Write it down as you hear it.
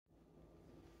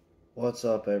What's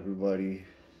up, everybody?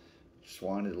 Just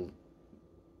wanted to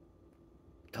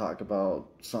talk about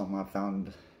something I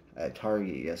found at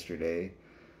Target yesterday.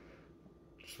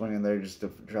 Just went in there just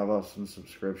to drop off some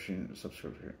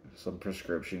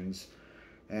prescriptions,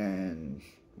 and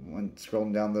went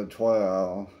scrolling down the toy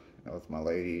aisle with my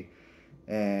lady,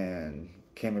 and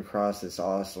came across this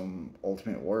awesome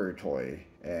Ultimate Warrior toy.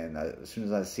 And as soon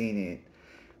as I seen it,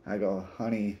 I go,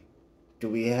 "Honey, do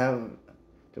we have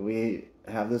do we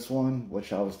have this one?"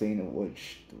 Which I was thinking,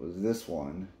 which was this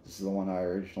one. This is the one I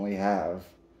originally have,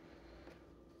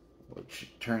 which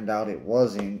turned out it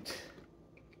wasn't.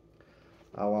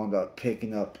 I wound up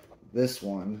picking up this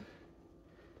one.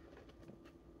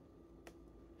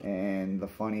 And the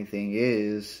funny thing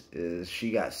is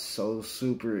she got so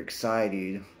super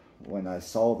excited when I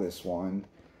saw this one,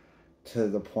 to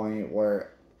the point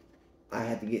where I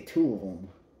had to get two of them.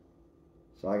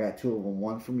 So I got two of them,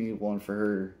 one for me, one for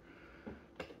her.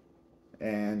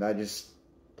 And I just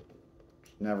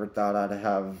never thought I'd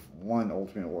have one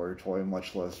Ultimate Warrior toy,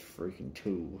 much less freaking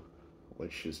two,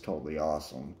 which is totally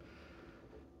awesome.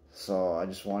 So I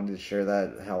just wanted to share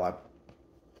that, how I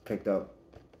picked up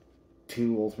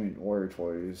two Ultimate Warrior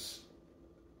toys.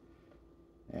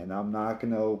 And I'm not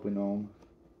going to open them.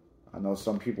 I know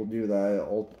some people do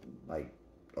that, like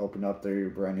open up their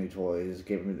brand new toys,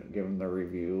 give them their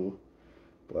review.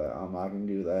 But I'm not going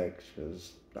to do that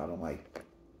because I don't like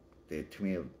it. To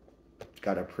me,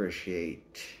 gotta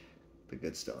appreciate the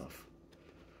good stuff.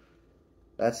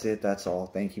 That's it. That's all.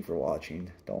 Thank you for watching.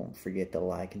 Don't forget to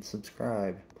like and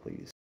subscribe, please.